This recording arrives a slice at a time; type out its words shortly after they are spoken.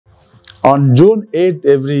On June 8th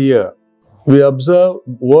every year, we observe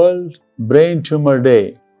World Brain Tumor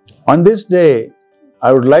Day. On this day,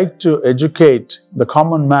 I would like to educate the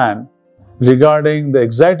common man regarding the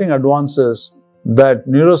exciting advances that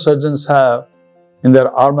neurosurgeons have in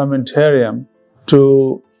their armamentarium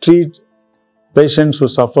to treat patients who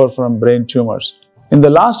suffer from brain tumors. In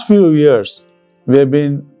the last few years, we have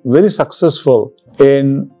been very successful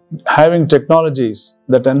in having technologies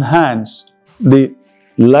that enhance the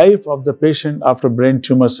life of the patient after brain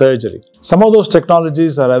tumor surgery. Some of those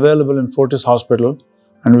technologies are available in Fortis Hospital,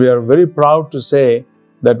 and we are very proud to say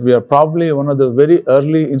that we are probably one of the very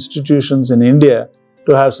early institutions in India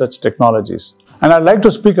to have such technologies. And I'd like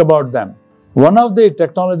to speak about them. One of the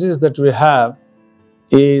technologies that we have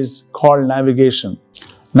is called navigation.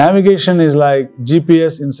 Navigation is like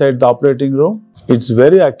GPS inside the operating room. It's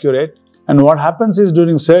very accurate. And what happens is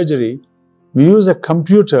during surgery, we use a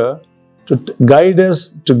computer to guide us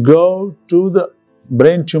to go to the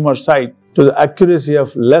brain tumor site to the accuracy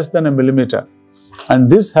of less than a millimeter. And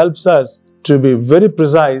this helps us to be very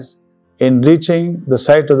precise in reaching the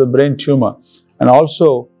site of the brain tumor and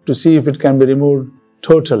also to see if it can be removed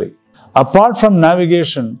totally. Apart from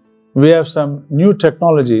navigation, we have some new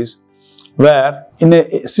technologies where in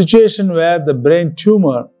a situation where the brain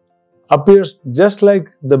tumor appears just like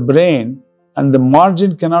the brain and the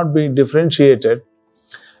margin cannot be differentiated,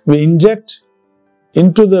 we inject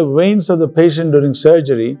into the veins of the patient during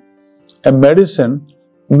surgery a medicine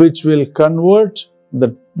which will convert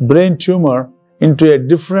the brain tumor into a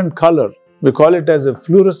different color. We call it as a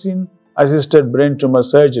fluorescence assisted brain tumor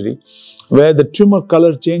surgery, where the tumor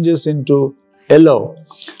color changes into yellow.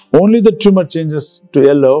 Only the tumor changes to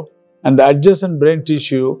yellow and the adjacent brain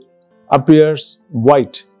tissue appears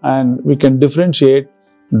white, and we can differentiate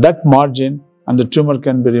that margin and the tumor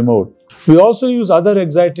can be removed. We also use other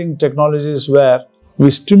exciting technologies where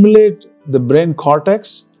we stimulate the brain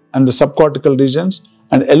cortex and the subcortical regions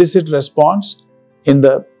and elicit response in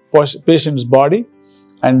the patient's body,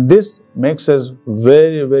 and this makes us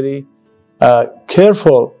very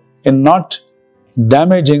careful in not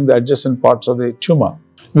damaging the adjacent parts of the tumor.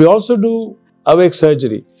 We also do awake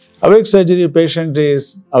surgery. Awake surgery, patient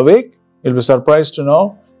is awake. You'll be surprised to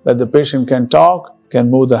know that the patient can talk,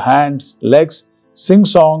 can move the hands, legs, sing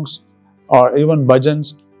songs or even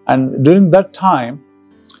bhajans, and during that time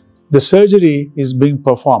the surgery is being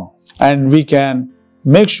performed and we can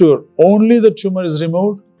make sure only the tumor is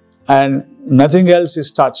removed and nothing else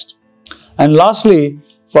is touched. And lastly,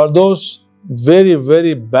 for those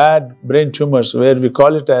very bad brain tumors where we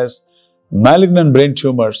call it as malignant brain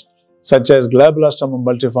tumors such as glioblastoma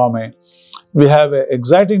multiforme, we have an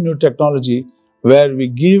exciting new technology where we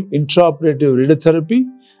give intraoperative radiotherapy,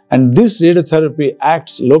 and this radiotherapy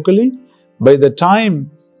acts locally. By the time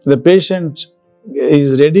the patient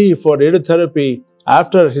is ready for radiotherapy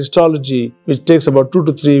after histology, which takes about 2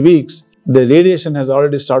 to 3 weeks, the radiation has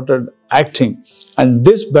already started acting, and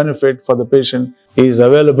this benefit for the patient is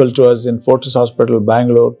available to us in Fortis Hospital,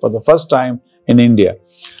 Bangalore for the first time in India.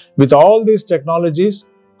 With all these technologies,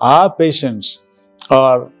 our patients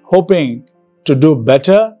are hoping to do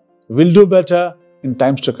better, will do better in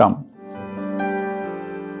times to come.